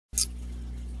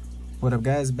What up,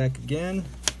 guys? Back again.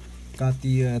 Got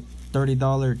the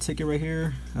 $30 ticket right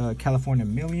here, California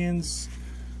Millions.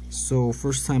 So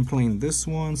first time playing this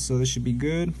one, so this should be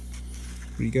good.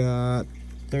 We got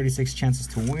 36 chances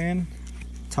to win.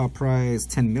 Top prize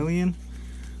 10 million.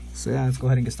 So yeah, let's go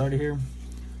ahead and get started here.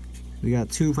 We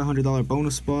got two $500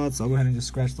 bonus spots. I'll go ahead and just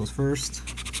scratch those first.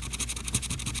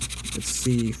 Let's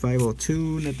see,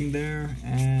 502, nothing there.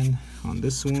 And on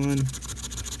this one,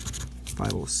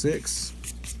 506.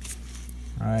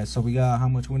 All right, so we got how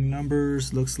much winning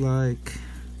numbers? Looks like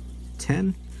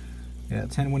 10. Yeah,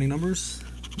 10 winning numbers.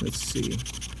 Let's see.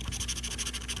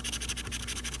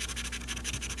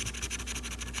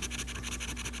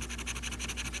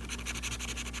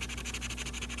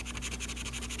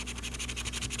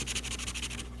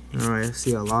 All right, I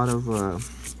see a lot of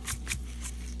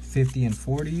 50 and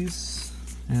 40s,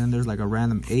 and there's like a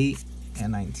random 8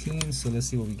 and 19. So let's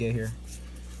see what we get here.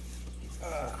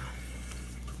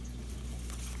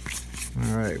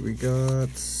 All right, we got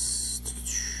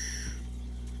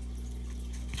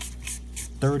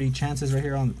 30 chances right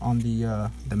here on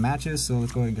the matches. So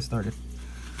let's go ahead and get started.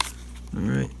 All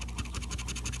right.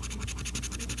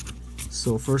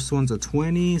 So first one's a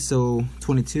 20, so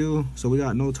 22. So we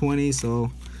got no 20,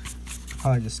 so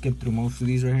probably just skip through most of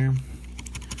these right here.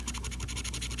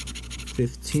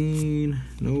 15,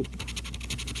 nope.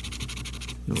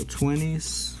 No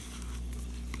 20s.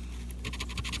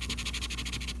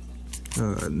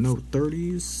 No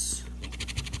 30s.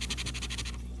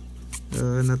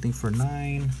 Nothing for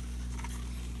 9.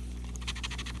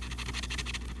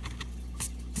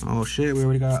 Oh shit, we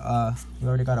already got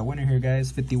a winner here,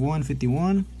 guys.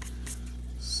 51.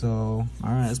 So all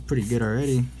right, that's pretty good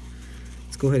already.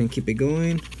 Let's go ahead and keep it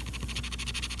going.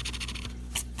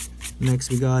 Next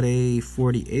we got a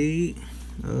 48.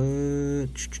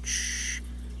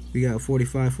 We got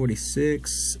 45,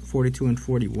 46, 42, and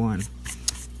 41.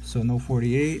 So no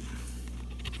 48.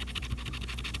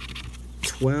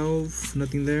 12,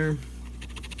 nothing there.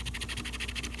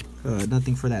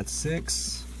 Nothing for that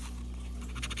 6.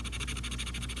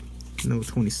 No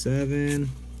 27.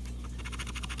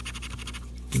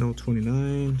 No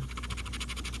 29.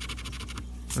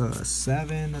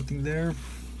 7, nothing there.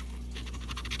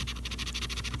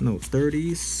 No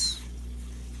 30s.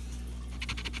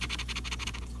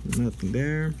 Nothing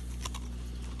there.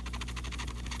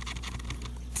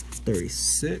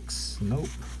 36, nope.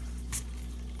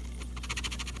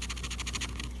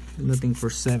 Nothing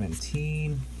for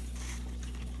 17.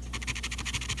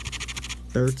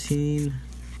 13,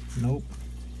 nope.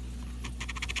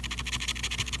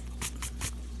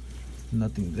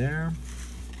 Nothing there.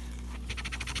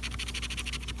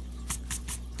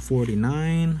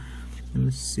 49. Let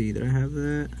me see, did I have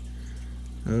that?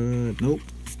 Nope.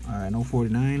 Alright, no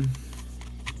 49.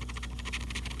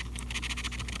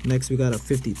 Next we got a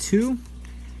 52,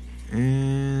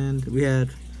 and we had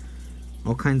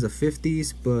all kinds of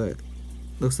 50s, but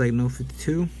looks like no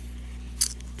 52.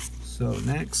 So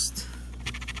next,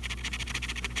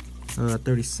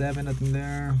 37, nothing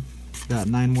there. Got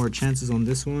 9 more chances on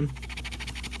this one.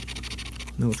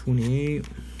 No 28.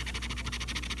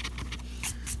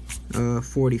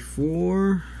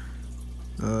 44,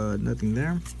 nothing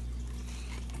there.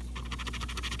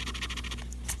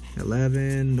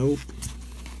 11, nope.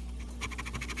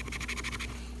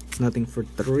 Nothing for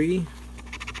 3.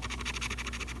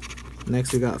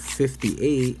 Next we got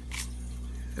 58.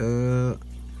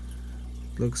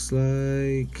 Looks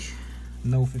like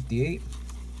no 58.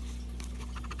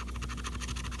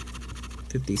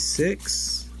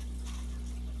 56.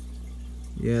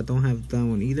 Yeah, don't have that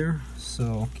one either,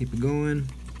 so keep it going.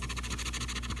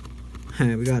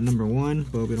 We got number 1,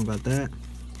 but we don't got that.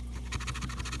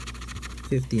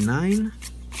 59.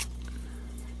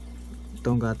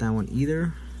 Don't got that one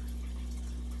either,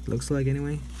 looks like,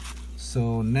 anyway.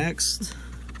 So next,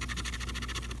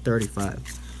 35.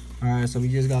 All right, so we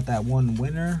just got that one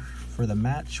winner for the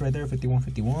match right there,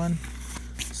 51-51.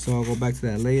 So I'll go back to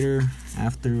that later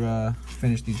after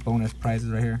finish these bonus prizes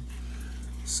right here.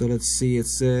 So let's see, it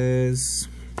says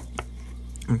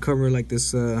uncover like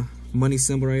this money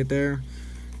symbol right there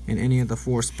in any of the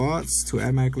 4 spots to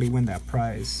automatically win that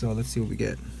prize. So let's see what we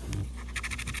get.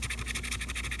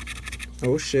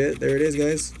 Oh shit, there it is,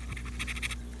 guys.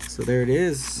 So there it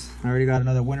is. I already got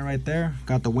another winner right there.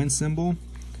 Got the win symbol.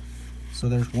 So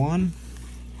there's one.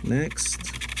 Next,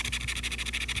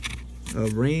 a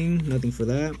ring, nothing for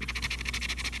that.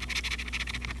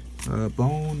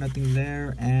 Bone, nothing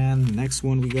there. And next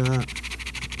one we got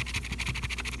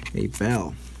a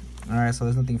bell. All right, so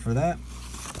there's nothing for that.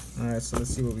 All right, so let's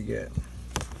see what we get.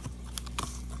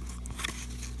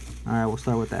 All right, we'll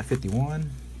start with that 51.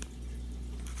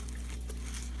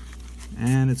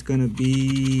 and it's gonna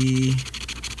be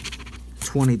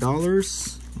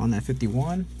 $20 on that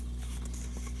 51.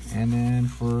 And then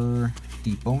for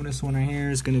the bonus one right here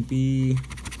is gonna be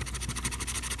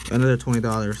another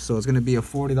 $20. So it's gonna be a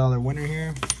 $40 winner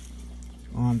here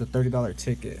on the $30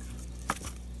 ticket.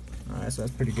 All right, so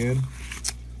that's pretty good.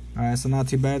 All right, so not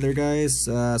too bad there, guys.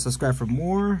 Subscribe for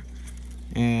more,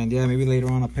 and yeah, maybe later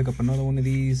on I'll pick up another one of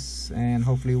these and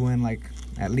hopefully win like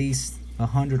at least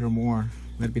 100 or more.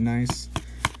 That'd be nice.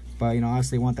 But you know,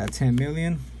 obviously want that 10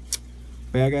 million.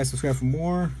 But yeah, guys, subscribe for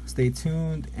more. Stay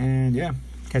tuned, and yeah,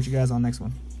 catch you guys on the next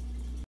one.